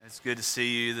It's good to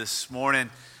see you this morning.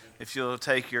 If you'll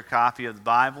take your copy of the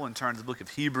Bible and turn to the book of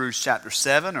Hebrews chapter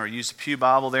 7, or use a pew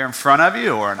Bible there in front of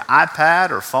you, or an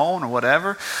iPad or phone or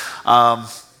whatever. I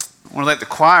want to thank the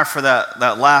choir for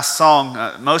that last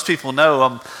song. Most people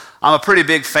know I'm a pretty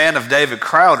big fan of David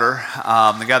Crowder,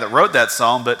 the guy that wrote that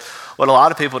song, but what a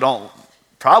lot of people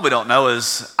probably don't know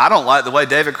is I don't like the way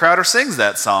David Crowder sings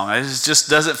that song. It just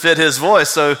doesn't fit his voice.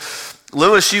 So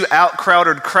Lewis, you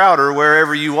out-Crowdered Crowder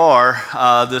wherever you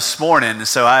are this morning.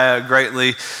 So I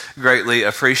greatly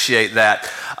appreciate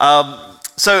that.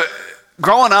 So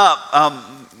growing up,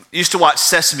 used to watch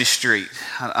Sesame Street.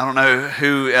 I don't know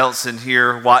who else in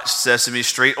here watched Sesame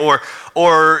Street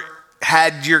or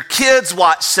had your kids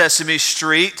watch Sesame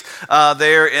Street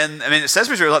Sesame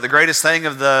Street was like the greatest thing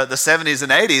of the 70s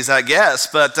and 80s, I guess.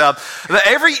 But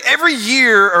every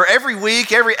year or every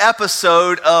week, every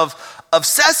episode of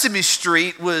Sesame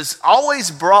Street was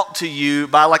always brought to you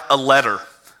by like a letter.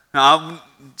 Now, I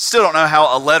still don't know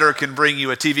how a letter can bring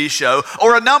you a TV show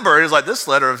or a number. It was like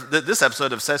this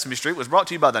episode of Sesame Street was brought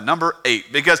to you by the number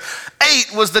 8, because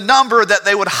 8 was the number that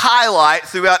they would highlight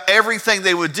throughout everything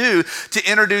they would do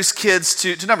to introduce kids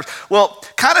to numbers. Well,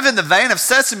 kind of in the vein of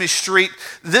Sesame Street,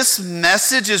 this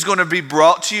message is going to be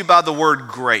brought to you by the word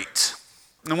great.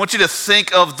 I want you to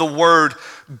think of the word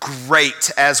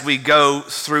great as we go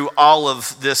through all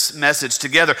of this message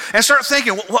together, and start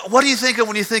thinking, what do you think of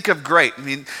when you think of great? I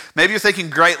mean, maybe you're thinking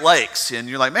Great Lakes, and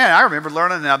you're like, man, I remember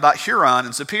learning about Huron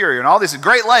and Superior and all these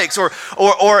Great Lakes, or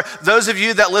those of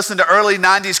you that listen to early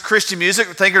 90s Christian music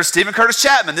think of Stephen Curtis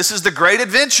Chapman, this is the Great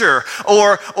Adventure,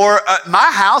 or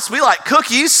my house, we like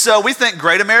cookies, so we think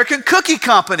Great American Cookie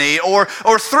Company, or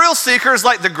thrill seekers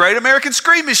like the Great American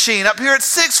Scream Machine up here at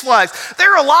Six Flags.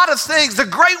 There are a lot of things. The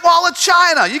Great Wall of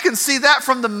China, you can see that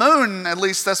from the moon. At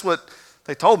least that's what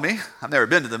they told me. I've never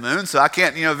been to the moon, so I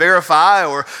can't, verify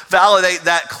or validate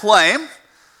that claim.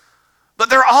 But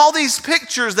there are all these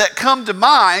pictures that come to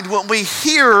mind when we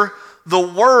hear the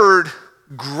word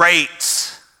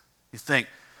great. You think,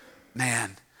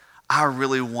 man, I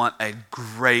really want a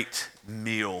great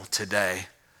meal today.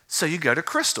 So you go to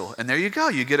Crystal, and there you go.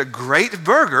 You get a great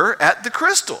burger at the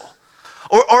Crystal.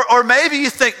 Or maybe you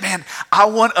think, man, I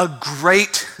want a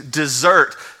great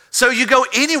dessert. So you go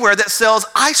anywhere that sells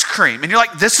ice cream, and you're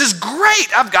like, this is great.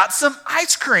 I've got some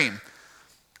ice cream.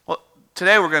 Well,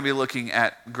 today we're going to be looking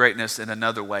at greatness in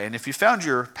another way. And if you found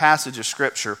your passage of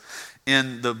Scripture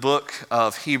in the book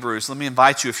of Hebrews, let me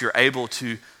invite you, if you're able,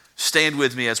 to stand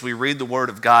with me as we read the Word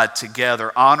of God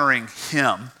together, honoring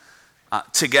Him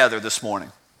together this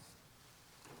morning.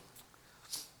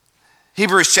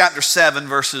 Hebrews chapter 7,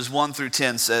 verses 1 through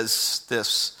 10 says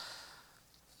this: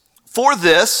 For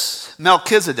this,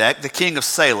 Melchizedek, the king of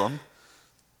Salem,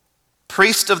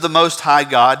 priest of the Most High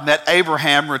God, met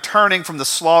Abraham returning from the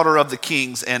slaughter of the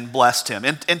kings and blessed him.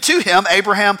 And to him,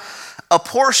 Abraham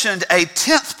apportioned a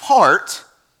 10th part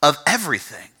of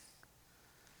everything.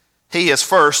 He is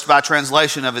first, by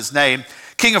translation of his name,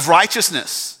 king of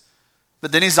righteousness.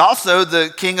 But then he's also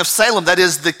the king of Salem, that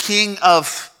is, the king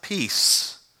of peace.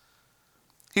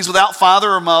 He's without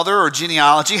father or mother or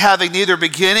genealogy, having neither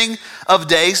beginning of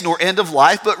days nor end of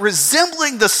life, but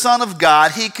resembling the Son of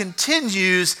God, he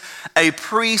continues a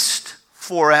priest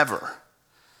forever.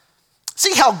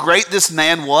 See how great this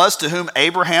man was, to whom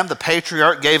Abraham the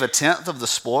patriarch gave a 10th of the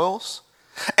spoils?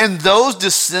 And those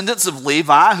descendants of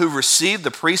Levi who received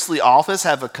the priestly office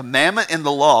have a commandment in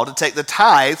the law to take the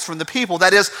tithes from the people,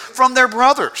 that is, from their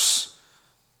brothers,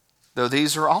 though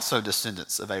these are also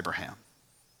descendants of Abraham.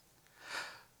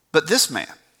 But this man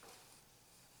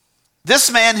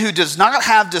who does not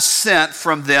have descent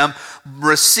from them,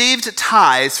 received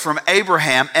tithes from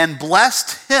Abraham and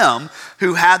blessed him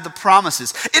who had the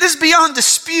promises. It is beyond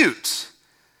dispute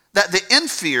that the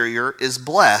inferior is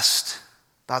blessed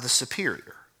by the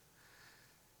superior.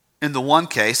 In the one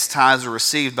case, tithes are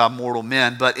received by mortal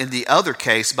men, but in the other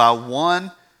case, by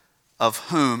one of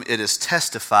whom it is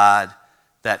testified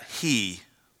that he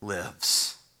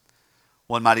lives.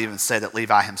 One might even say that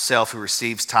Levi himself, who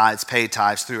receives tithes, paid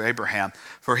tithes through Abraham,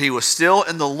 for he was still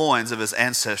in the loins of his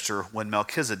ancestor when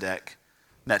Melchizedek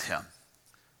met him.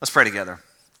 Let's pray together.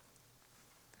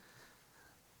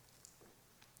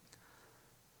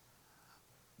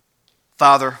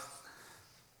 Father,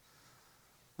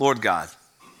 Lord God,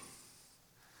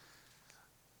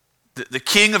 the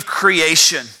King of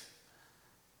creation,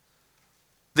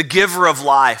 the giver of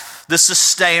life, the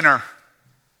sustainer,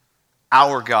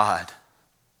 our God.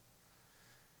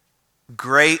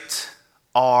 Great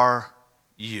are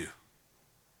you.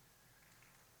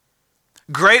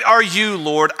 Great are you,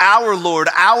 Lord,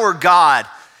 our God.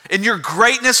 And your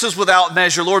greatness is without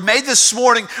measure. Lord, may this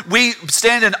morning we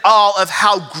stand in awe of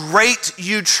how great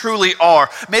you truly are.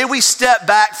 May we step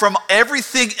back from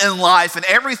everything in life and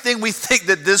everything we think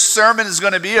that this sermon is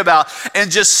going to be about and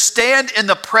just stand in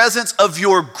the presence of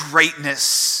your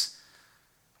greatness.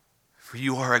 For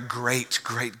you are a great,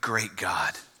 great, great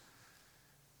God.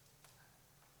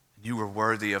 You are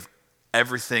worthy of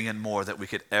everything and more that we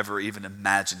could ever even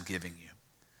imagine giving you.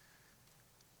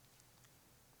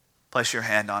 Place your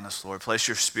hand on us, Lord. Place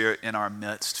your Spirit in our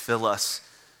midst. Fill us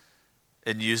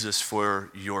and use us for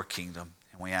your kingdom.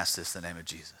 And we ask this in the name of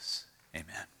Jesus.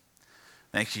 Amen.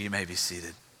 Thank you. You may be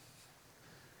seated.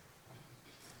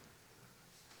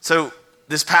 So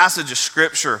this passage of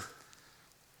Scripture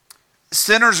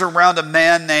centers around a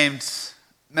man named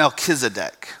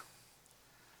Melchizedek.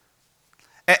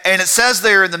 And it says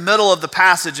there in the middle of the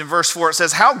passage in verse 4, it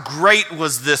says, how great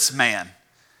was this man?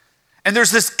 And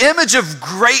there's this image of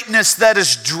greatness that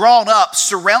is drawn up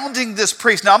surrounding this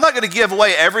priest. Now, I'm not going to give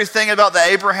away everything about the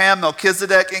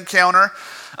Abraham-Melchizedek encounter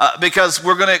because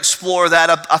we're going to explore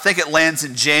that. I think it lands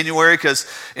in January because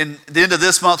in the end of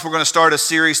this month, we're going to start a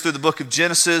series through the book of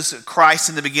Genesis, Christ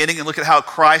in the beginning, and look at how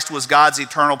Christ was God's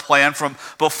eternal plan from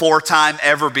before time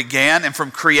ever began and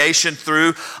from creation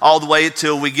through all the way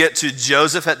till we get to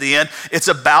Joseph at the end. It's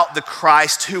about the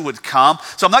Christ who would come.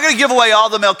 So I'm not going to give away all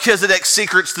the Melchizedek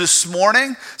secrets this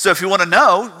morning. So if you want to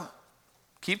know,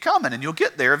 keep coming and you'll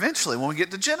get there eventually when we get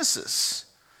to Genesis.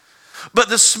 But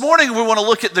this morning we want to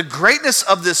look at the greatness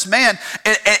of this man,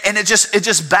 and it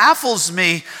just baffles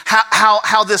me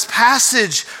how this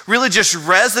passage really just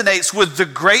resonates with the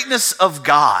greatness of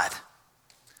God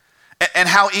and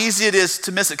how easy it is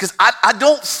to miss it. Because I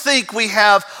don't think we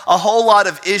have a whole lot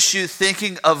of issue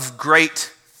thinking of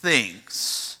great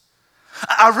things.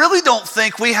 I really don't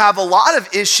think we have a lot of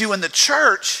issue in the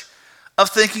church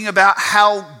of thinking about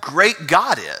how great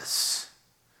God is.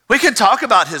 We can talk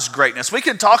about his greatness. We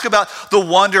can talk about the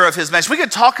wonder of his message. We can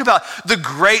talk about the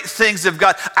great things of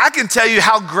God. I can tell you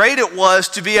how great it was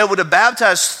to be able to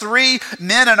baptize 3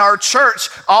 men in our church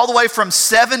all the way from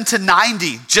 7 to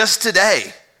 90 just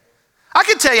today. I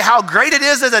can tell you how great it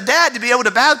is as a dad to be able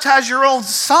to baptize your own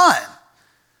son.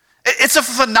 It's a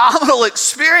phenomenal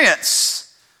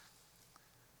experience.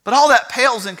 But all that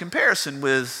pales in comparison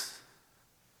with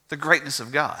the greatness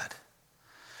of God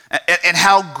and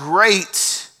how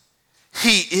great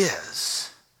he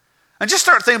is. And just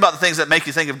start thinking about the things that make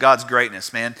you think of God's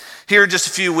greatness, man. Here in just a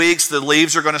few weeks, the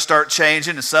leaves are going to start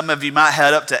changing, and some of you might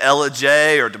head up to Ella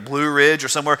J or to Blue Ridge or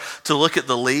somewhere to look at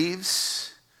the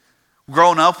leaves.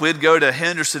 Growing up, we'd go to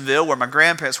Hendersonville, where my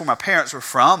parents were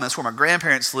from. That's where my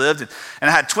grandparents lived. And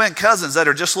I had twin cousins that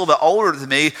are just a little bit older than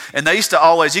me, and they used to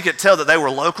always, you could tell that they were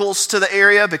locals to the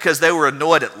area because they were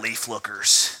annoyed at leaf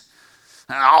lookers.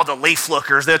 All the leaf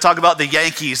lookers, they'll talk about the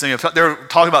Yankees, they're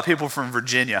talking about people from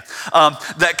Virginia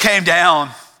that came down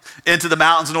into the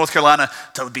mountains of North Carolina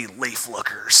to be leaf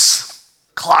lookers,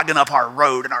 clogging up our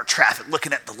road and our traffic,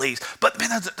 looking at the leaves. But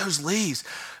man, those leaves,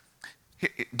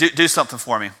 do something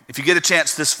for me. If you get a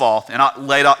chance this fall, in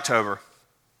late October,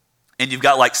 and you've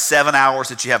got like 7 hours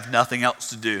that you have nothing else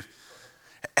to do,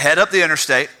 head up the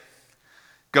interstate,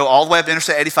 go all the way up to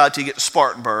Interstate 85 till you get to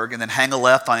Spartanburg, and then hang a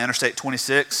left on Interstate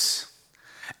 26.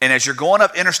 And as you're going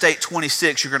up Interstate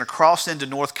 26, you're going to cross into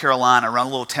North Carolina around a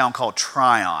little town called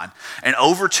Tryon. And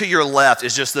over to your left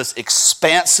is just this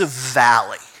expansive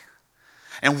valley.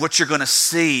 And what you're going to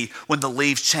see when the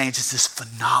leaves change is this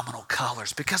phenomenal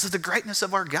colors because of the greatness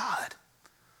of our God.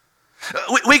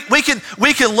 We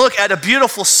can look at a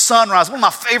beautiful sunrise. One of my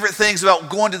favorite things about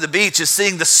going to the beach is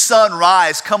seeing the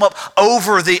sunrise come up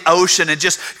over the ocean and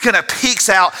just kind of peeks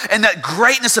out. And that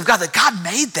greatness of God, that God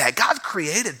made that. God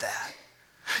created that.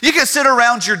 You can sit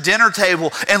around your dinner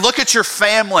table and look at your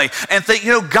family and think,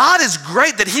 God is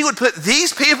great that he would put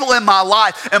these people in my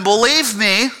life. And believe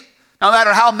me, no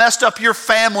matter how messed up your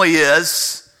family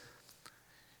is,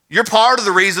 you're part of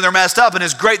the reason they're messed up, and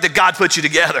it's great that God put you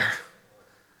together.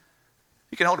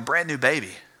 You can hold a brand new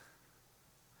baby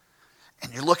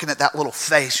and you're looking at that little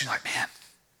face. You're like, man,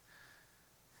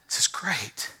 this is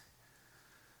great.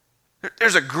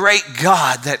 There's a great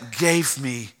God that gave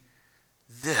me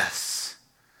this.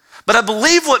 But I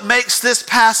believe what makes this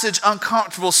passage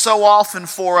uncomfortable so often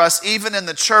for us, even in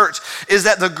the church, is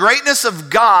that the greatness of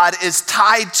God is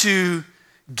tied to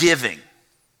giving.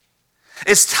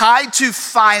 It's tied to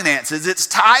finances. It's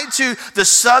tied to the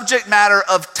subject matter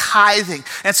of tithing.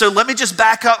 And so let me just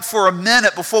back up for a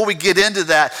minute before we get into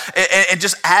that and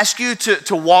just ask you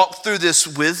to walk through this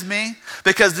with me,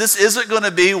 because this isn't going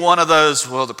to be one of those,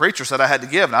 well, the preacher said I had to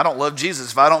give and I don't love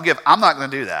Jesus if I don't give. I'm not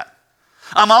going to do that.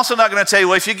 I'm also not going to tell you,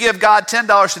 well, if you give God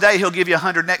 $10 today, he'll give you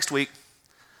 $100 next week.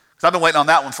 Because I've been waiting on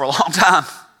that one for a long time.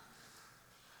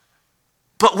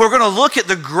 But we're going to look at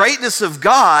the greatness of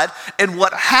God and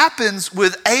what happens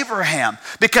with Abraham.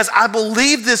 Because I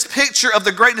believe this picture of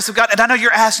the greatness of God, and I know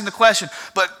you're asking the question,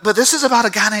 but this is about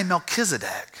a guy named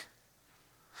Melchizedek.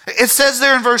 It says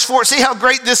there in verse 4, see how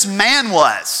great this man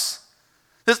was.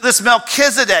 This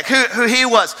Melchizedek, who he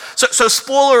was. So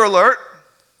spoiler alert,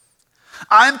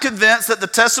 I'm convinced that the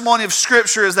testimony of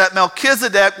Scripture is that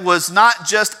Melchizedek was not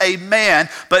just a man,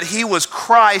 but he was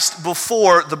Christ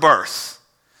before the birth.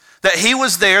 That he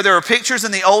was there. There are pictures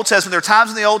in the Old Testament. There are times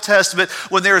in the Old Testament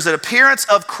when there is an appearance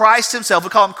of Christ himself.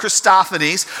 We call him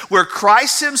Christophanies, where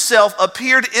Christ himself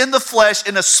appeared in the flesh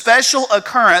in a special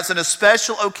occurrence, in a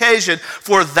special occasion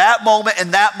for that moment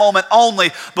and that moment only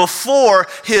before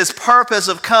his purpose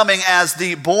of coming as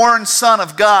the born Son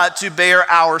of God to bear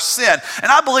our sin.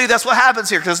 And I believe that's what happens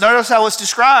here, because notice how it's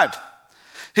described.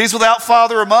 He's without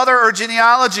father or mother or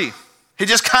genealogy. He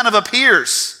just kind of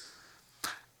appears.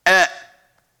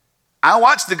 I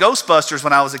watched the Ghostbusters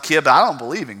when I was a kid, but I don't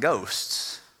believe in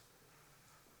ghosts.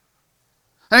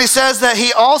 And he says that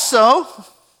he also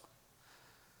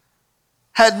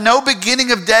had no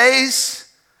beginning of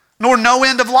days, nor no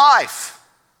end of life.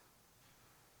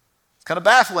 It's kind of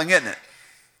baffling, isn't it?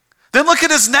 Then look at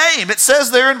his name. It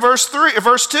says there in verse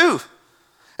 2.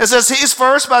 It says he's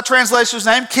first, by translation of his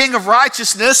name, King of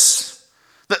Righteousness.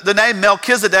 The name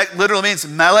Melchizedek literally means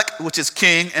Melech, which is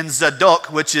king, and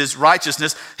Zadok, which is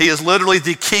righteousness. He is literally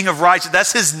the king of righteousness.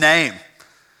 That's his name.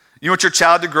 You want your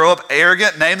child to grow up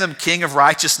arrogant? Name them King of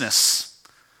Righteousness.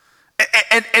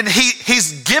 And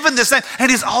he's given this name.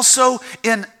 And he's also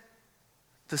in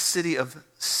the city of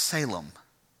Salem.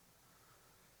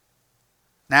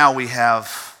 Now we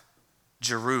have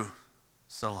Jerusalem.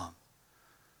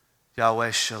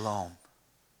 Yahweh Shalom,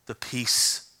 the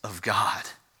peace of God.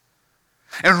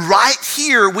 And right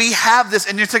here we have this,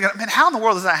 and you're thinking, man, how in the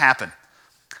world does that happen?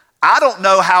 I don't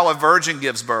know how a virgin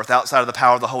gives birth outside of the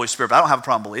power of the Holy Spirit, but I don't have a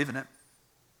problem believing it.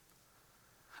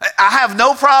 I have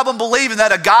no problem believing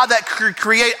that a God that could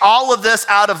create all of this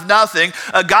out of nothing,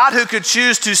 a God who could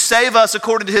choose to save us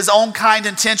according to his own kind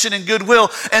intention and goodwill,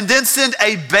 and then send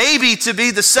a baby to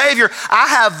be the Savior, I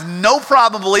have no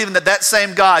problem believing that that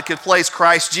same God could place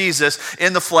Christ Jesus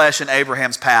in the flesh in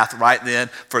Abraham's path right then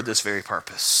for this very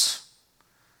purpose.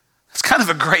 It's kind of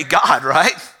a great God,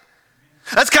 right?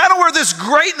 That's kind of where this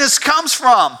greatness comes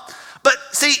from. But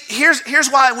see, here's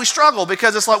why we struggle,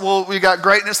 because it's like, well, we got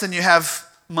greatness, then you have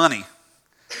money.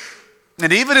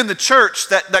 And even in the church,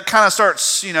 that kind of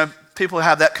starts, people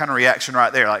have that kind of reaction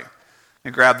right there. Like,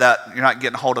 you grab that, you're not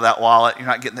getting hold of that wallet, you're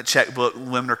not getting the checkbook,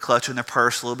 women are clutching their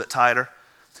purse a little bit tighter.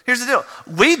 Here's the deal.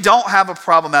 We don't have a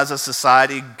problem as a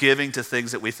society giving to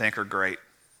things that we think are great.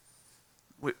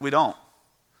 We don't.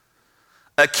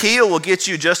 A Kia will get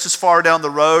you just as far down the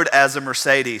road as a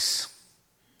Mercedes.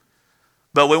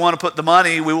 But we will put the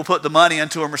money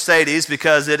into a Mercedes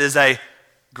because it is a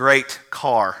great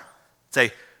car. It's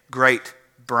a great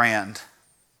brand.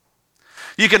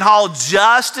 You can haul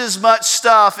just as much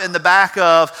stuff in the back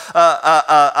of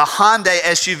a Hyundai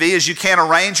SUV as you can a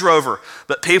Range Rover.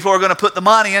 But people are going to put the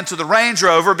money into the Range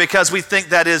Rover because we think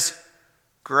that is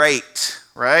great,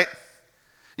 right?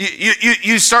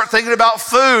 You start thinking about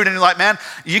food, and you're like, man,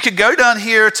 you could go down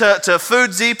here to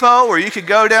Food Depot, or you could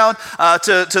go down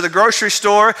to the grocery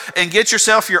store and get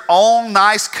yourself your own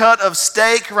nice cut of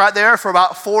steak right there for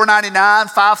about $4.99,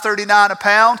 $5.39 a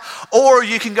pound. Or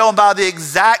you can go and buy the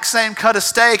exact same cut of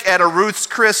steak at a Ruth's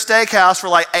Chris Steakhouse for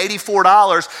like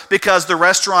 $84 because the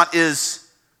restaurant is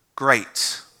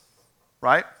great,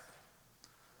 right?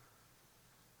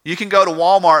 You can go to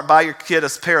Walmart and buy your kid a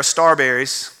pair of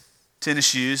Starberries, tennis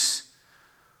shoes,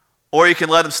 or you can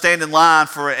let them stand in line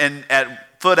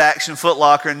at Foot Action, Foot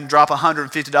Locker, and drop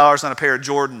 $150 on a pair of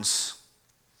Jordans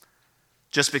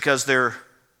just because they're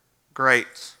great.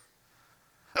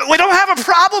 We don't have a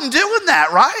problem doing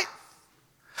that, right?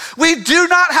 We do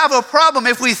not have a problem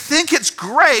if we think it's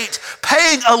great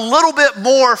paying a little bit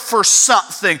more for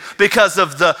something because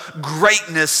of the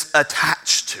greatness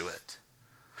attached to it.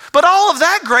 But all of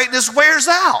that greatness wears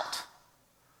out.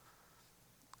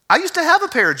 I used to have a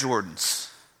pair of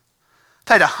Jordans.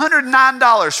 Paid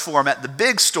 $109 for them at the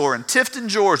big store in Tifton,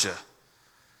 Georgia.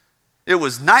 It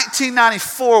was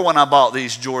 1994 when I bought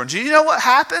these Jordans. You know what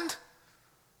happened?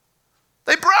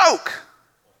 They broke.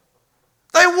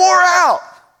 They wore out.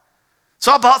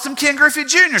 So I bought some Ken Griffey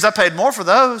Juniors. I paid more for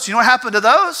those. You know what happened to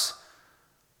those?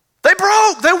 They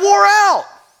broke. They wore out.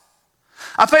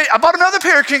 I bought another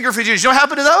pair of Ken Griffey Juniors. You know what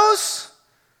happened to those?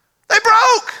 They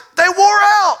broke. They wore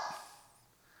out.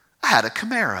 I had a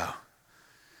Camaro.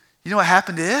 You know what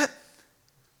happened to it?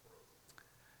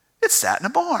 It sat in a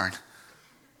barn.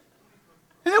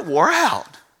 And it wore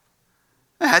out.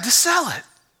 I had to sell it.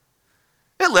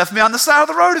 It left me on the side of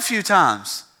the road a few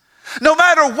times. No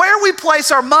matter where we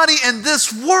place our money in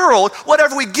this world,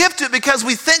 whatever we give to it because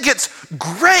we think it's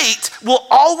great will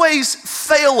always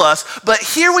fail us. But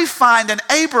here we find in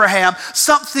Abraham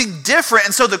something different.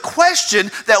 And so the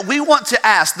question that we want to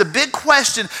ask, the big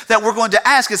question that we're going to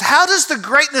ask is, how does the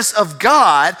greatness of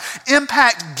God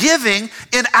impact giving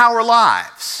in our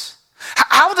lives?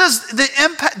 How does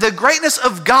the greatness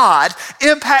of God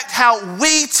impact how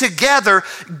we together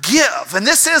give? And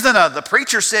this isn't the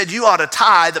preacher said you ought to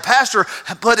tithe, the pastor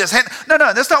put his hand. No,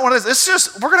 that's not what it is. It's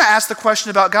just, we're going to ask the question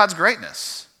about God's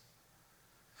greatness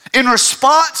in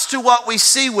response to what we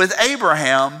see with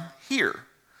Abraham here.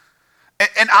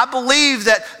 And I believe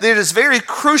that it is very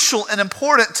crucial and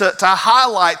important to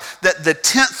highlight that the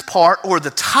 10th part, or the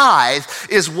tithe,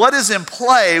 is what is in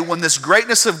play when this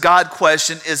greatness of God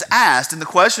question is asked. And the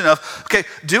question of, okay,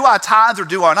 do I tithe or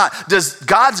do I not? Does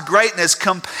God's greatness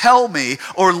compel me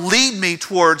or lead me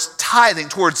towards tithing,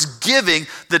 towards giving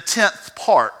the 10th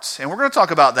part? And we're going to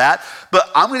talk about that. But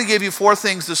I'm going to give you 4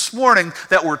 things this morning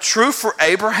that were true for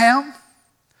Abraham,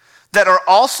 that are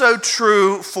also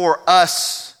true for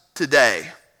us today.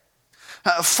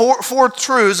 4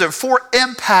 truths or 4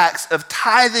 impacts of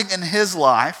tithing in his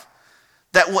life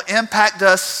that will impact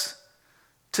us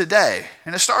today.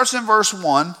 And it starts in verse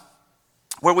 1,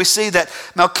 where we see that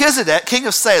Melchizedek, king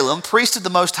of Salem, priest of the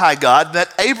Most High God,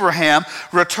 met Abraham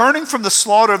returning from the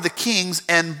slaughter of the kings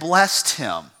and blessed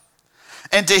him.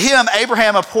 And to him,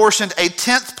 Abraham apportioned a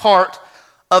 10th part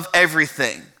of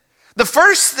everything. The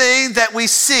first thing that we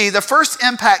see, the first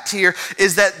impact here,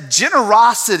 is that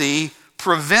generosity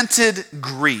prevented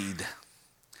greed.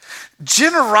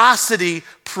 Generosity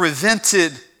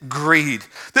prevented greed.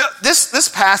 This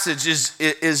passage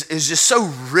is just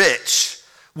so rich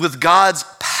with God's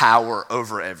power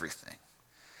over everything.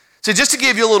 So just to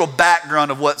give you a little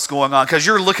background of what's going on, because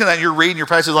you're looking at, you're reading your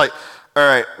passage like, all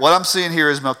right, what I'm seeing here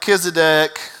is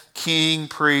Melchizedek, king,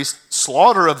 priest,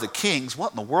 slaughter of the kings.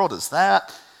 What in the world is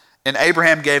that? And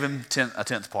Abraham gave him a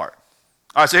 10th part.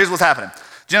 All right, so here's what's happening.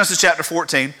 Genesis chapter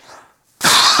 14.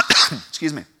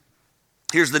 Excuse me.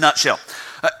 Here's the nutshell.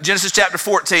 Genesis chapter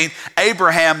 14,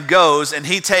 Abraham goes and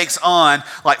he takes on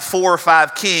like 4 or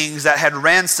 5 kings that had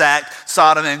ransacked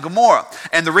Sodom and Gomorrah.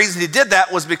 And the reason he did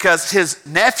that was because his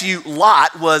nephew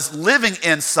Lot was living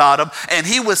in Sodom and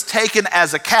he was taken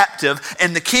as a captive.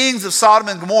 And the kings of Sodom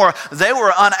and Gomorrah, they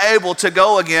were unable to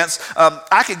go against,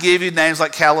 I could give you names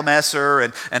like Calamesser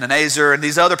and Anazar and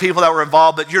these other people that were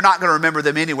involved, but you're not going to remember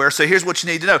them anywhere. So here's what you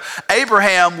need to know.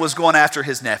 Abraham was going after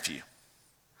his nephew.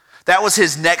 That was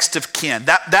his next of kin.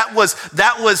 That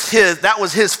was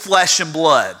his flesh and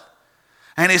blood.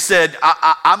 And he said,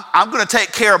 I'm going to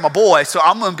take care of my boy, so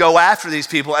I'm going to go after these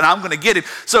people and I'm going to get him.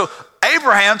 So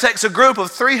Abraham takes a group of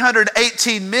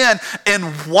 318 men and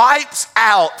wipes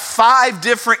out 5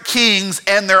 different kings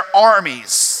and their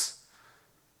armies.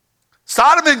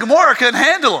 Sodom and Gomorrah couldn't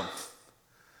handle them.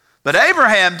 But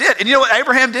Abraham did. And you know what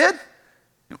Abraham did?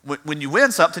 When you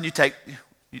win something, you take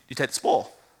the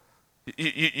spoil.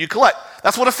 You collect.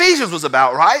 That's what Ephesians was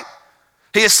about, right?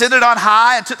 He ascended on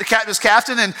high and took the captives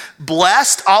captive and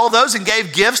blessed all of those and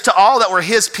gave gifts to all that were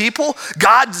his people.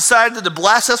 God decided to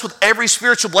bless us with every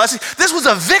spiritual blessing. This was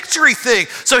a victory thing.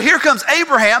 So here comes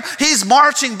Abraham. He's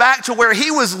marching back to where he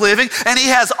was living and he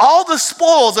has all the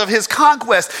spoils of his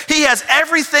conquest. He has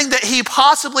everything that he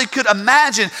possibly could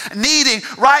imagine needing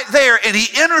right there. And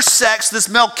he intersects this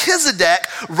Melchizedek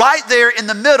right there in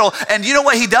the middle. And you know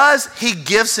what he does? He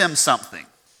gives him something.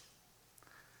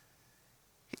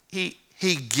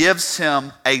 He gives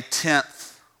him a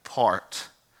 10th part.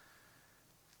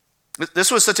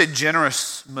 This was such a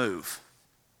generous move.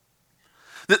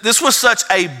 This was such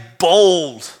a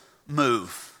bold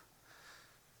move.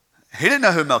 He didn't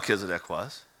know who Melchizedek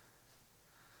was.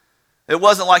 It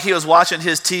wasn't like he was watching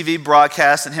his TV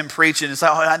broadcast and him preaching and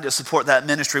saying, I need to support that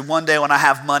ministry. One day when I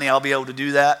have money, I'll be able to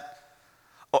do that.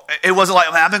 It wasn't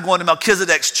like, man, I've been going to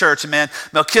Melchizedek's church, and man,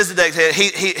 Melchizedek,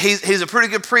 he's a pretty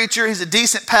good preacher. He's a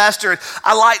decent pastor.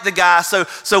 I like the guy. So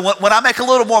when I make a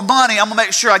little more money, I'm going to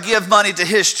make sure I give money to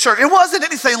his church. It wasn't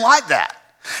anything like that.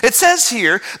 It says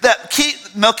here that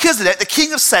Melchizedek, the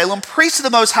king of Salem, priest of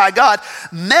the Most High God,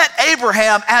 met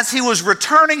Abraham as he was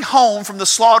returning home from the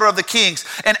slaughter of the kings.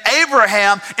 And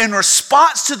Abraham, in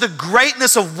response to the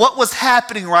greatness of what was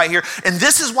happening right here, and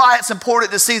this is why it's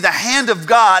important to see the hand of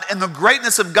God and the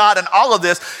greatness of God in all of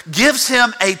this, gives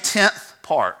him a 10th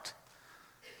part.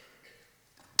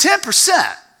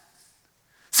 10%.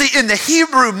 See, in the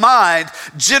Hebrew mind,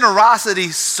 generosity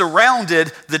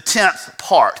surrounded the 10th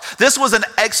part. This was an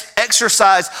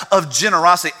exercise of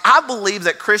generosity. I believe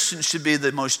that Christians should be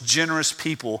the most generous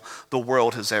people the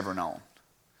world has ever known.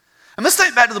 And let's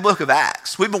think back to the book of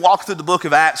Acts. We've been walking through the book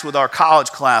of Acts with our college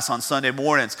class on Sunday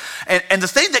mornings. And the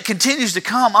thing that continues to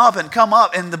come up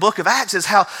in the book of Acts is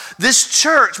how this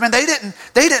church, man, they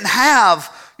didn't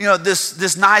have,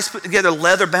 this nice put together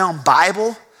leather-bound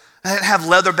Bible. They didn't have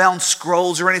leather-bound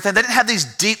scrolls or anything. They didn't have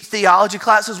these deep theology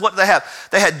classes. What did they have?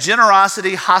 They had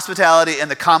generosity, hospitality, and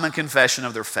the common confession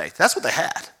of their faith. That's what they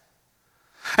had.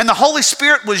 And the Holy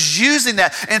Spirit was using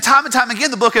that. And time again,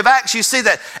 the book of Acts, you see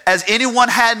that as anyone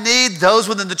had need, those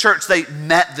within the church, they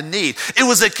met the need. It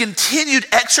was a continued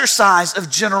exercise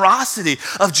of generosity.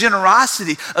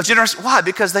 Why?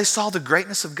 Because they saw the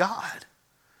greatness of God.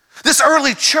 This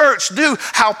early church knew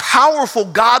how powerful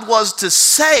God was to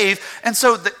save. And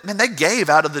so they gave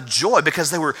out of the joy because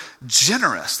they were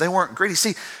generous. They weren't greedy.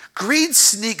 See, greed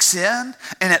sneaks in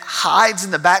and it hides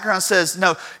in the background and says,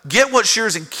 no, get what's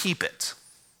yours and keep it.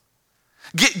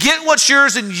 Get what's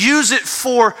yours and use it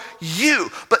for you.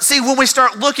 But see, when we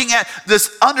start looking at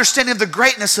this understanding of the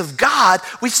greatness of God,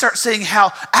 we start seeing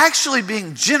how actually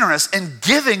being generous and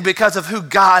giving because of who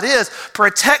God is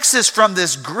protects us from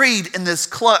this greed and this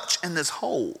clutch and this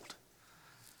hold.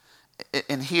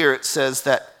 And here it says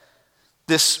that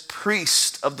this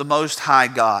priest of the Most High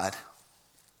God,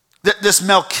 that this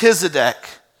Melchizedek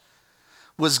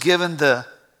was given the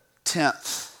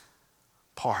 10th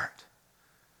part.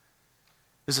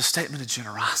 Is a statement of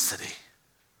generosity.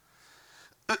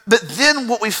 But then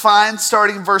what we find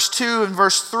starting in verse 2 and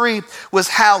verse 3 was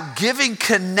how giving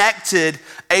connected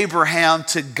Abraham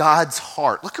to God's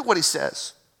heart. Look at what he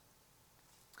says.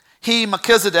 He,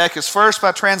 Melchizedek, is first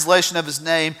by translation of his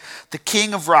name, the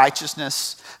King of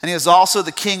Righteousness, and he is also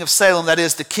the King of Salem, that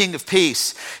is, the King of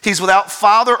Peace. He's without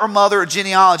father or mother or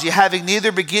genealogy, having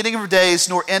neither beginning of days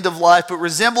nor end of life, but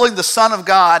resembling the Son of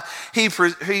God, he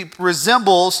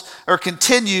resembles or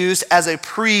continues as a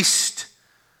priest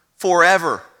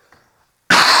forever.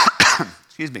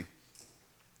 Excuse me.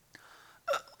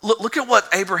 Look at what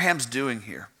Abraham's doing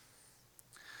here.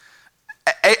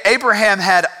 Abraham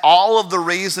had all of the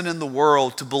reason in the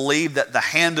world to believe that the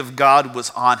hand of God was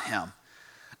on him.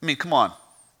 I mean, come on.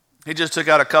 He just took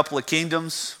out a couple of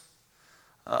kingdoms,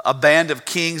 a band of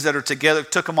kings that are together,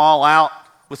 took them all out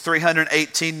with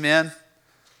 318 men.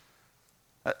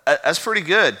 That's pretty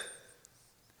good.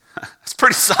 That's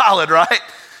pretty solid, right?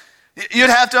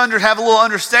 You'd have to have a little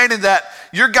understanding that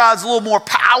your God's a little more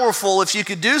powerful if you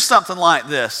could do something like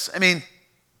this. I mean,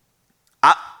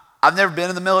 I've never been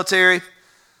in the military.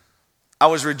 I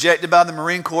was rejected by the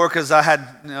Marine Corps because I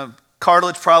had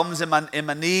cartilage problems in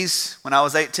my knees when I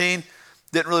was 18.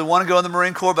 Didn't really want to go in the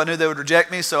Marine Corps, but I knew they would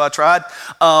reject me, so I tried.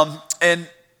 And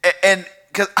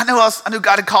because I knew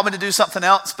God had called me to do something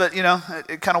else, but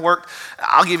it kind of worked.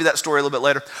 I'll give you that story a little bit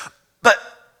later. But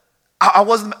I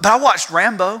watched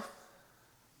Rambo.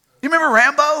 You remember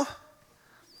Rambo?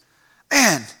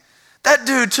 Man, that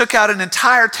dude took out an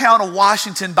entire town of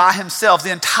Washington by himself.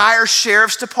 The entire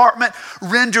sheriff's department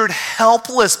rendered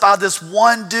helpless by this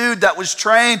one dude that was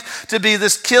trained to be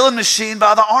this killing machine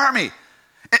by the army.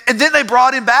 And then they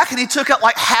brought him back and he took out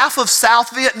like half of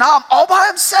South Vietnam all by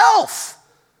himself.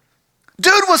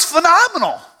 Dude was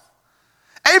phenomenal.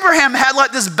 Abraham had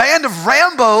like this band of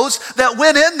Rambos that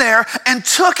went in there and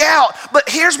took out. But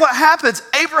here's what happens.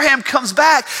 Abraham comes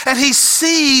back and he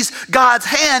sees God's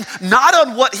hand not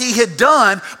on what he had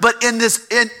done, but in this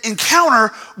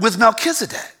encounter with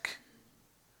Melchizedek.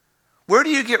 Where do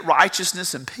you get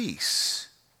righteousness and peace?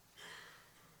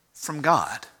 From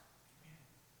God.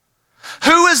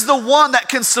 Who is the one that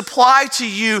can supply to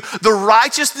you the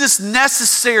righteousness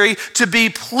necessary to be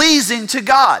pleasing to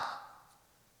God?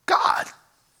 God.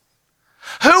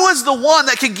 Who is the one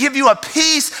that can give you a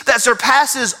peace that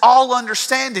surpasses all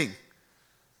understanding?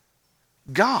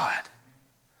 God.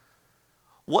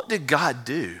 What did God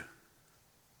do?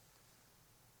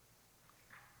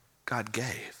 God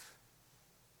gave.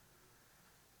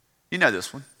 You know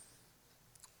this one.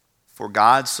 For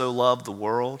God so loved the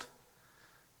world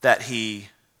that he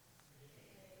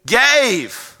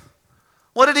gave.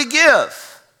 What did he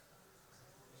give?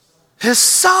 His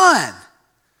son.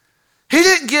 He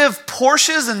didn't give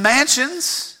Porsches and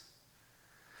mansions.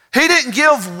 He didn't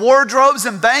give wardrobes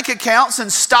and bank accounts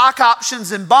and stock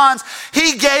options and bonds.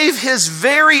 He gave his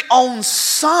very own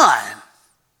son.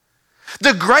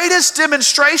 The greatest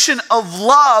demonstration of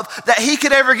love that he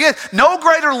could ever give. No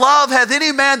greater love hath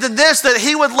any man than this, that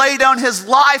he would lay down his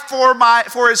life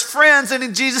for his friends.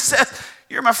 And Jesus says,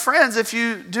 you're my friends if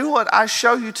you do what I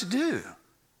show you to do.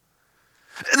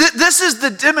 This is the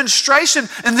demonstration,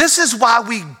 and this is why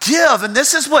we give, and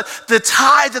this is what the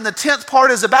tithe and the 10th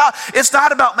part is about. It's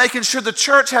not about making sure the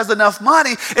church has enough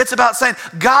money. It's about saying,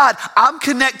 God, I'm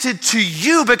connected to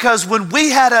you because when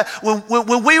we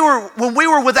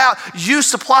were without, you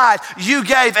supplied, you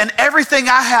gave, and everything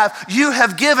I have, you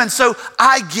have given. So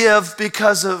I give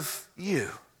because of you.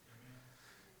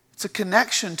 It's a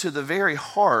connection to the very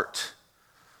heart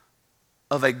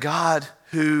of a God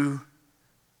who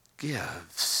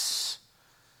gives.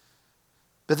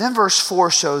 But then verse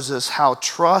 4 shows us how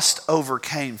trust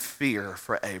overcame fear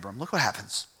for Abram. Look what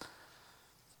happens.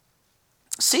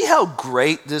 See how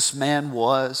great this man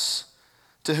was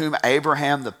to whom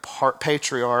Abraham, the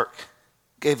patriarch,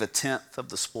 gave a tenth of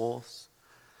the spoils.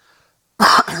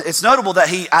 It's notable that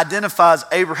he identifies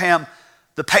Abraham,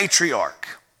 the patriarch,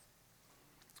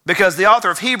 because the author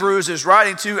of Hebrews is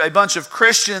writing to a bunch of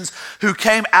Christians who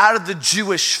came out of the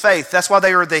Jewish faith. That's why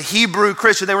they were the Hebrew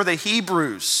Christians. They were the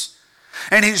Hebrews.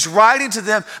 And he's writing to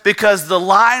them because the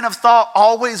line of thought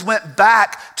always went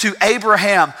back to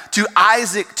Abraham, to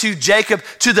Isaac, to Jacob,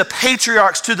 to the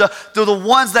patriarchs, to the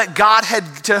ones that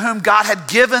to whom God had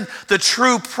given the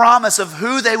true promise of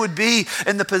who they would be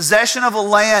in the possession of a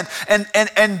land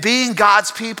and being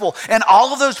God's people. And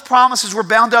all of those promises were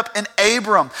bound up in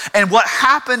Abram. And what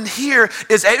happened here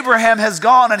is Abraham has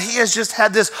gone and he has just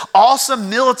had this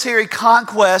awesome military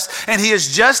conquest, and he has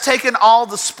just taken all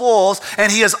the spoils,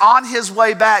 and he is on his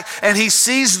way back, and he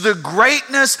sees the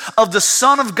greatness of the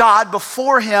Son of God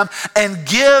before him and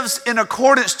gives in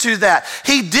accordance to that.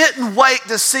 He didn't wait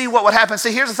to see what would happen.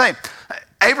 See, here's the thing.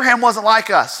 Abraham wasn't like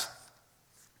us.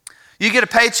 You get a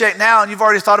paycheck now and you've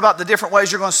already thought about the different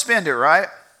ways you're going to spend it, right?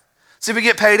 See, we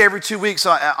get paid every 2 weeks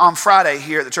on Friday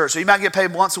here at the church. So you might get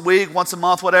paid once a week, once a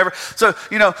month, whatever. So,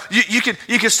 you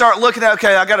can start looking at,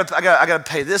 okay, I gotta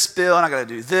pay this bill, and I gotta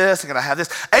do this, I gotta have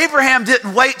this. Abraham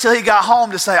didn't wait till he got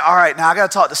home to say, all right, now I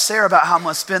gotta talk to Sarah about how I'm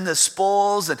gonna spend this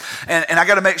spoils, and I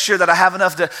gotta make sure that I have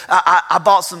enough to, I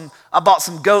bought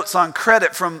some goats on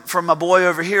credit from my boy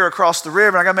over here across the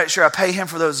river, and I gotta make sure I pay him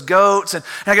for those goats. And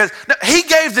I goes, no, he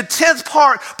gave the 10th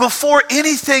part before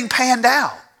anything panned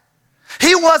out.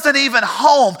 He wasn't even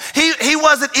home. He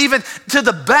wasn't even to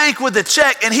the bank with the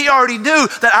check, and he already knew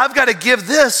that I've got to give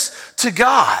this to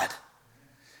God.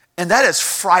 And that is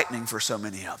frightening for so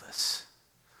many of us.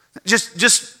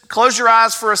 Just close your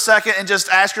eyes for a second and just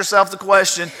ask yourself the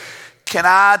question, can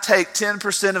I take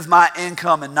 10% of my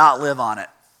income and not live on it?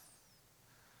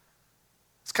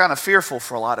 It's kind of fearful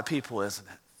for a lot of people, isn't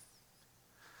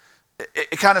it?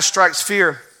 It kind of strikes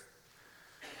fear.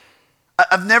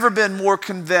 I've never been more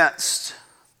convinced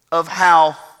of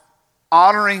how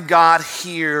honoring God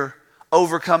here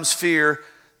overcomes fear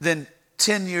than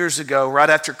 10 years ago,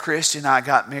 right after Christy and I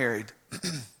got married.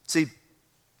 See,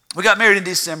 we got married in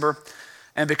December,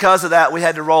 and because of that, we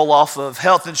had to roll off of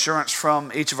health insurance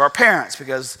from each of our parents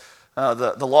because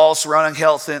the laws surrounding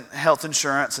health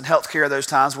insurance and health care those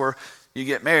times where you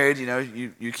get married,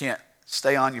 you can't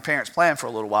stay on your parents' plan for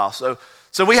a little while.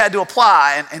 So we had to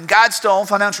apply, and Guidestone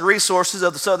Financial Resources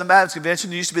of the Southern Baptist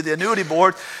Convention, used to be the annuity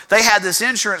board, they had this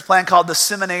insurance plan called the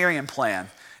Seminarian Plan.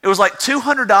 It was like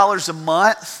 $200 a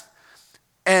month,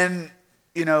 and,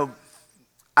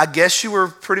 I guess you were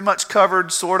pretty much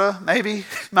covered, sort of, maybe.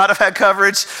 Might have had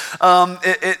coverage.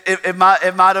 It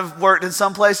might have worked in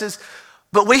some places,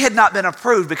 but we had not been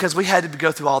approved because we had to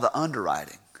go through all the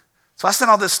underwriting. So I sent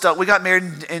all this stuff. We got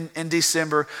married in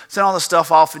December, sent all the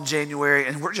stuff off in January,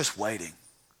 and we're just waiting.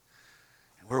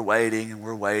 We're waiting,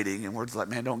 and we're like,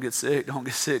 man, don't get sick, don't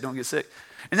get sick, don't get sick.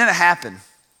 And then it happened.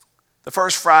 The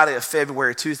first Friday of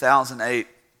February 2008,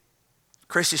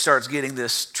 Christy starts getting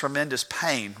this tremendous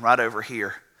pain right over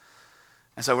here.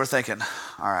 And so we're thinking,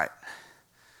 all right,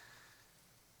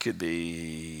 could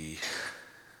be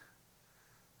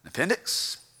an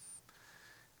appendix,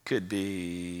 could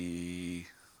be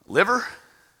liver,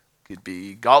 could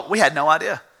be gall. We had no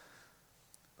idea,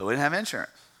 but we didn't have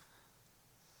insurance.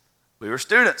 We were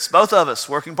students, both of us,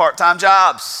 working part-time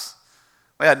jobs.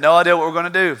 We had no idea what we were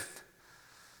going to do.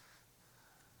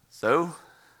 So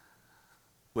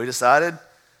we decided,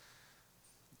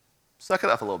 suck it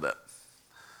up a little bit.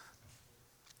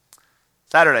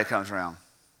 Saturday comes around,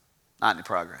 not any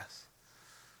progress.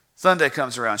 Sunday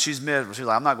comes around, she's miserable. She's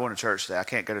like, I'm not going to church today. I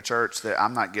can't go to church today.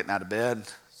 I'm not getting out of bed.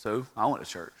 So I went to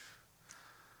church.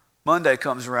 Monday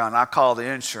comes around, and I call the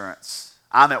insurance.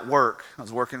 I'm at work. I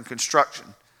was working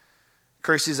construction.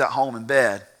 Christy's at home in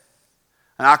bed.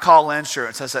 And I call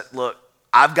insurance. I said, look,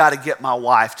 I've got to get my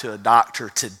wife to a doctor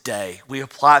today. We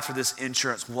applied for this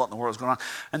insurance. What in the world is going on?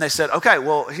 And they said, okay,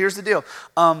 well, here's the deal.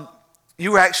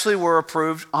 You actually were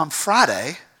approved on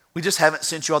Friday. We just haven't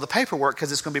sent you all the paperwork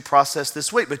because it's going to be processed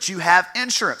this week, but you have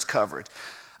insurance coverage.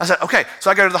 I said, okay.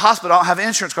 So I go to the hospital. I don't have an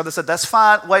insurance card. They said, that's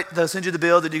fine. Wait, they'll send you the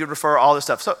bill. Then you can refer all this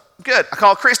stuff. So good. I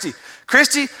called Christy.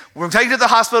 Christy, we're going to take you to the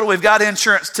hospital. We've got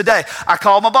insurance today. I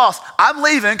called my boss. I'm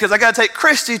leaving because I got to take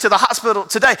Christy to the hospital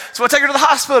today. So I take her to the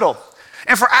hospital.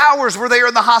 And for hours we're there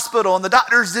in the hospital, and the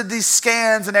doctors did these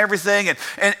scans and everything,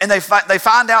 and they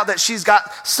find out that she's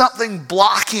got something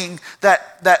blocking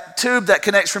that tube that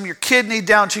connects from your kidney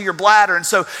down to your bladder, and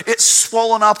so it's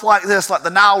swollen up like this, like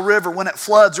the Nile River when it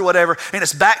floods or whatever, and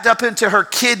it's backed up into her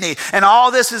kidney, and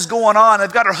all this is going on.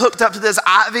 They've got her hooked up to this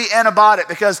IV antibiotic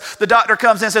because the doctor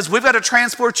comes in and says, we've got to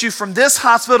transport you from this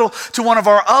hospital to one of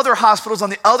our other hospitals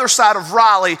on the other side of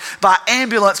Raleigh by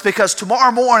ambulance because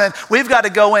tomorrow morning we've got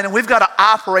to go in and we've got to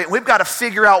operate. We've got to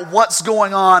figure out what's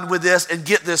going on with this and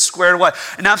get this squared away.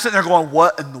 And I'm sitting there going,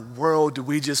 what in the world did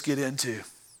we just get into?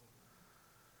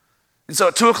 And so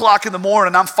at 2 o'clock in the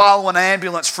morning, I'm following an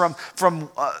ambulance from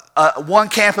one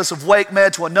campus of Wake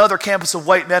Med to another campus of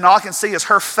Wake Med. And all I can see is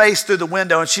her face through the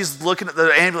window, and she's looking at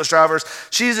the ambulance drivers.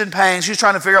 She's in pain. She's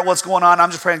trying to figure out what's going on.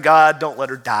 I'm just praying, God, don't let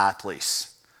her die,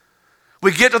 please.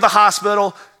 We get to the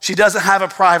hospital. She doesn't have a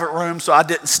private room, so I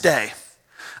didn't stay.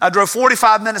 I drove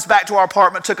 45 minutes back to our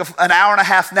apartment, took an hour and a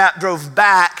half nap, drove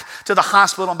back to the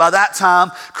hospital. And by that time,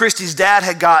 Christy's dad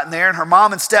had gotten there, and her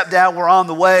mom and stepdad were on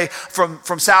the way from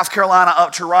South Carolina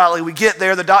up to Raleigh. We get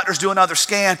there, the doctors do another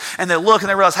scan, and they look and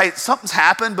they realize, hey, something's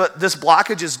happened, but this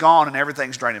blockage is gone and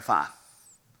everything's draining fine.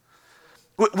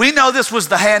 We know this was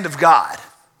the hand of God.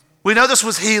 We know this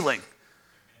was healing.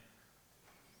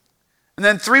 And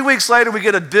then 3 weeks later, we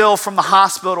get a bill from the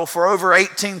hospital for over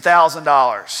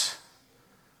 $18,000.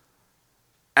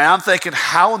 And I'm thinking,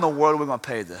 how in the world are we going to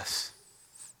pay this?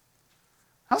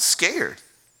 I was scared.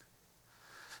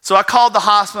 So I called the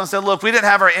hospital and said, look, we didn't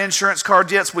have our insurance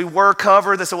card yet, so we were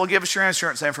covered. They said, well, give us your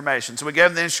insurance information. So we gave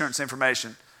them the insurance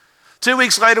information. 2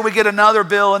 weeks later, we get another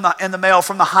bill in the mail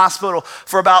from the hospital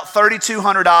for about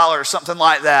 $3,200, something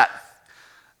like that.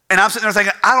 And I'm sitting there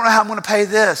thinking, I don't know how I'm going to pay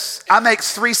this. I make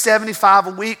 $375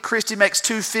 a week. Christy makes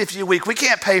 $250 a week. We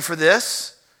can't pay for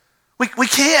this. We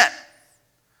can't.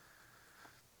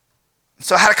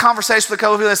 So I had a conversation with a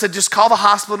couple of people. They said, just call the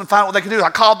hospital and find out what they can do.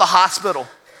 I called the hospital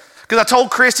because I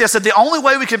told Christy, I said, the only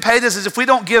way we can pay this is if we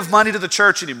don't give money to the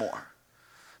church anymore,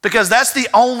 because that's the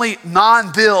only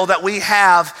non-bill that we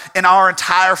have in our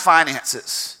entire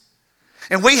finances.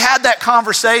 And we had that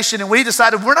conversation and we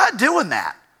decided we're not doing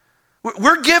that.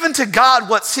 We're giving to God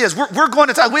what's His. We're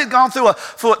going to, we had gone through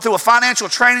a financial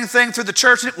training thing through the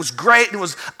church, and it was great. And it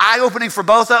was eye-opening for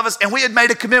both of us. And we had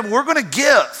made a commitment. We're going to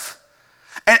give.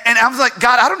 And I was like,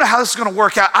 God, I don't know how this is going to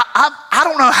work out. I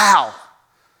don't know how.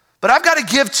 But I've got to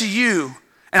give to you.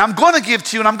 And I'm going to give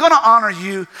to you. And I'm going to honor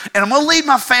you. And I'm going to lead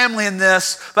my family in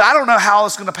this. But I don't know how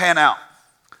it's going to pan out.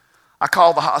 I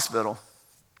called the hospital.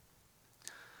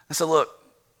 I said, look,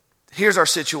 here's our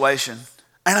situation.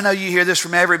 And I know you hear this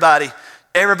from everybody.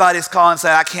 Everybody's calling and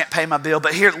saying, I can't pay my bill.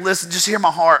 But here, listen, just hear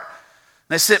my heart.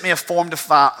 And they sent me a form to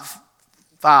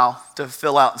file to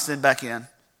fill out and send back in.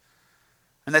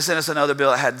 And they sent us another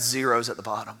bill that had zeros at the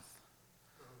bottom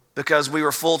because we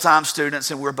were full-time students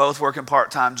and we were both working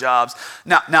part-time jobs.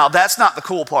 Now that's not the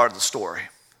cool part of the story.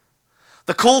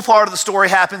 The cool part of the story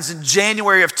happens in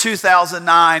January of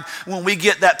 2009 when we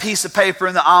get that piece of paper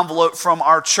in the envelope from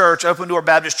our church, Open Door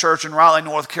Baptist Church in Raleigh,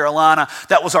 North Carolina.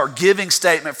 That was our giving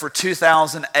statement for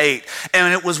 2008.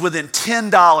 And it was within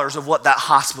 $10 of what that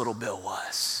hospital bill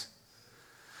was.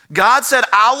 God said,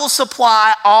 I will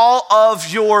supply all of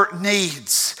your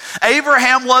needs.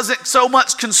 Abraham wasn't so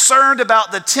much concerned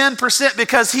about the 10%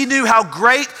 because he knew how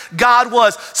great God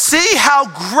was. See how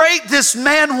great this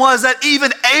man was that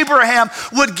even Abraham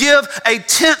would give a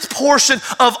 10th portion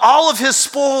of all of his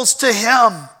spoils to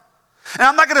him. And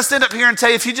I'm not going to stand up here and tell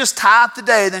you if you just tithe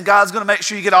today, then God's going to make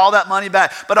sure you get all that money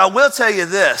back. But I will tell you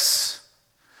this.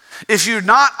 If you're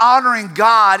not honoring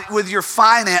God with your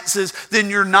finances,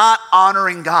 then you're not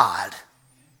honoring God.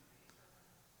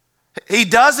 He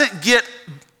doesn't get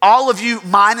all of you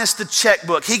minus the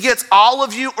checkbook. He gets all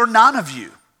of you or none of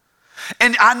you.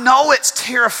 And I know it's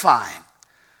terrifying.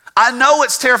 I know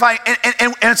it's terrifying.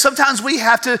 And sometimes we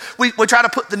try to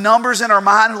put the numbers in our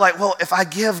mind. We're like, well, if I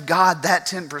give God that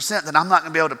 10%, then I'm not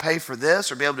going to be able to pay for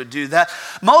this or be able to do that.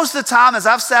 Most of the time, as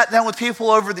I've sat down with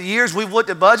people over the years, we've looked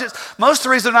at budgets. Most of the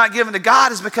reason they're not giving to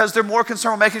God is because they're more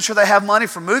concerned with making sure they have money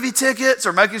for movie tickets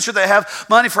or making sure they have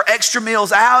money for extra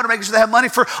meals out or making sure they have money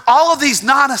for all of these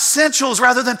non-essentials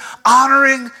rather than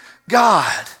honoring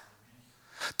God.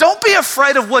 Don't be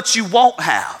afraid of what you won't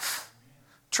have.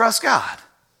 Trust God.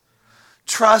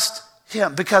 Trust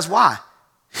Him. Because why?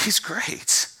 He's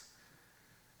great.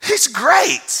 He's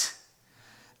great.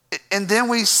 And then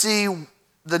we see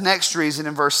the next reason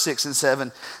in verse 6 and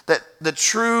 7 that the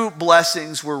true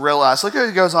blessings were realized. Look how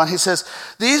he goes on. He says,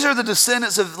 these are the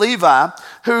descendants of Levi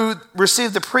who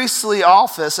received the priestly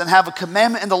office and have a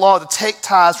commandment in the law to take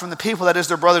tithes from the people, that is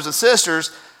their brothers and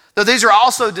sisters, though these are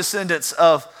also descendants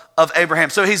of Abraham.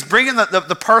 So he's bringing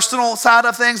the personal side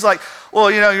of things, like,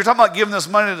 well, you're talking about giving this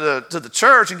money to the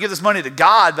church and give this money to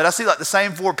God, but I see like the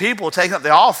same four people taking up the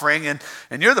offering and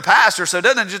you're the pastor, so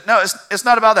it's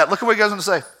not about that. Look at what he goes on to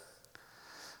say.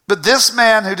 But this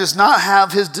man who does not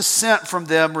have his descent from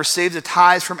them received the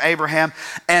tithes from Abraham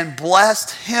and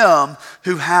blessed him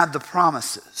who had the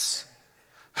promises.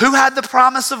 Who had the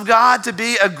promise of God to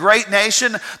be a great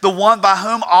nation, the one by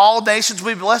whom all nations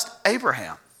will be blessed?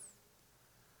 Abraham.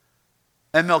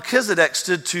 And Melchizedek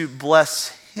stood to bless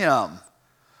him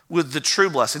with the true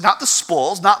blessing, not the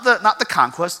spoils, not the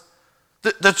conquest,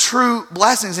 the true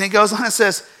blessings. And he goes on and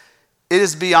says, it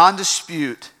is beyond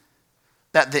dispute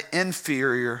that the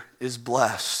inferior is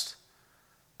blessed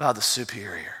by the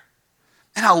superior.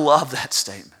 And I love that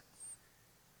statement.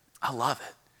 I love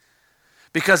it.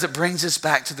 Because it brings us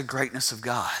back to the greatness of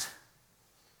God.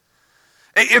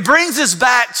 It brings us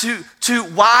back to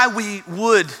why we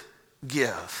would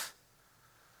give.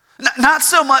 Not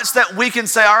so much that we can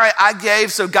say, all right, I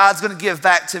gave, so God's going to give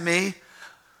back to me.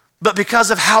 But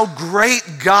because of how great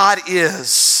God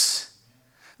is,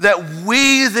 that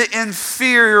we, the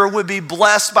inferior, would be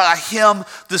blessed by him,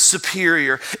 the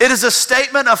superior. It is a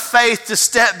statement of faith to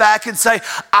step back and say,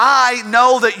 I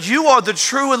know that you are the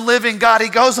true and living God. He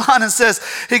goes on and says,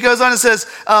 in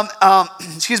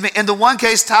the one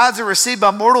case, tithes are received by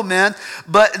mortal men,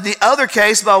 but in the other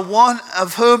case, by one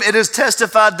of whom it is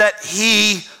testified that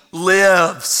he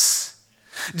lives.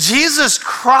 Jesus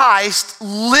Christ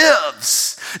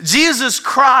lives. Jesus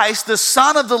Christ, the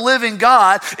Son of the living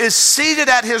God, is seated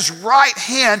at his right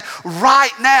hand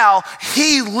right now.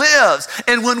 He lives.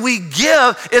 And when we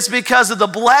give, it's because of the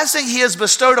blessing he has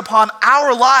bestowed upon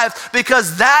our life,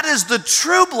 because that is the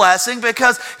true blessing,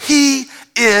 because he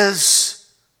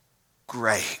is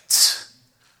great.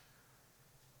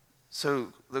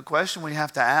 So the question we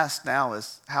have to ask now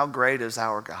is, how great is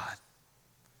our God?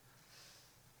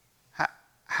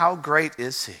 How great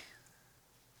is he?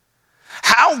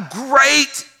 How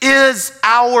great is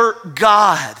our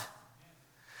God?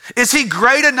 Is he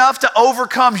great enough to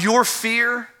overcome your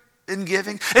fear in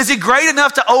giving? Is he great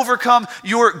enough to overcome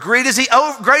your greed? Is he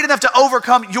great enough to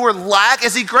overcome your lack?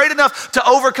 Is he great enough to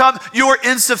overcome your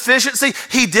insufficiency?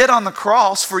 He did on the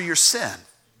cross for your sin.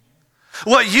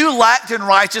 What you lacked in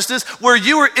righteousness, where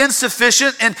you were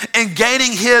insufficient in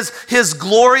gaining his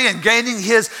glory and gaining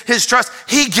his trust,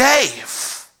 he gave.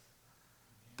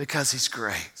 Because he's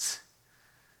great.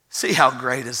 See how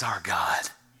great is our God.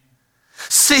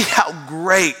 See how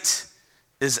great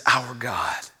is our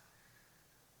God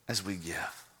as we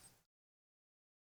give.